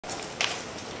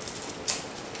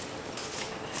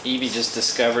Evie just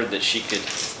discovered that she could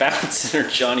bounce in her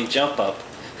Johnny jump up.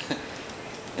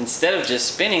 Instead of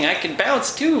just spinning, I can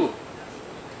bounce too.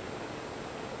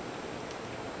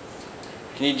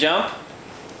 Can you jump?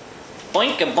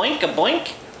 Boink a boink a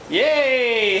boink.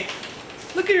 Yay!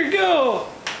 Look at her go.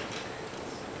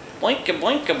 Boink a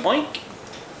boink a boink.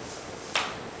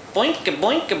 Boink a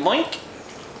boink a boink.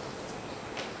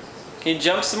 Can you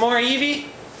jump some more, Evie?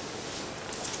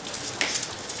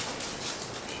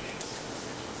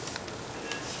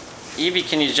 Evie,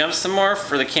 can you jump some more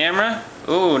for the camera?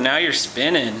 Ooh, now you're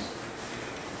spinning.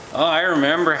 Oh, I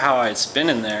remember how I'd spin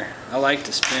in there. I like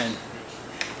to spin.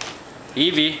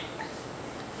 Evie.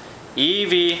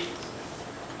 Evie.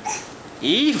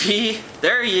 Evie.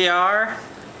 There you are.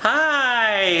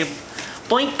 Hi.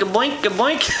 Boink a boink a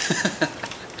boink.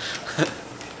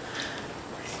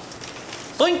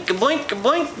 Boink a boink a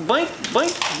boink boink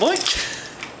boink boink.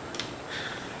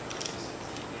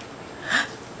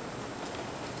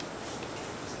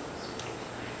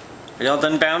 Are y'all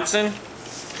done bouncing?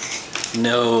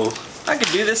 No. I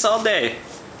could do this all day.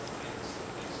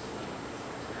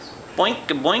 Boink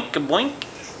a boink a boink.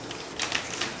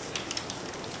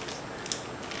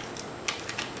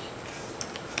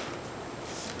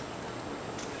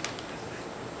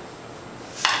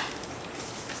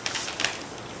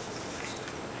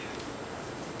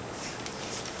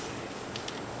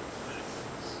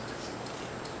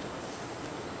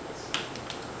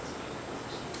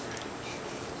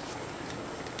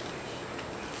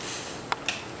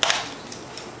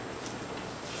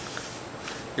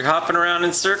 You're hopping around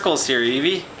in circles here,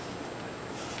 Evie.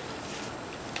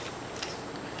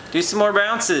 Do some more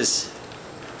bounces.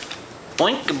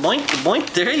 Boink, boink,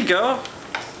 boink. There you go.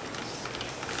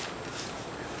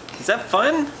 Is that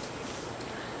fun?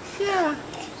 Yeah.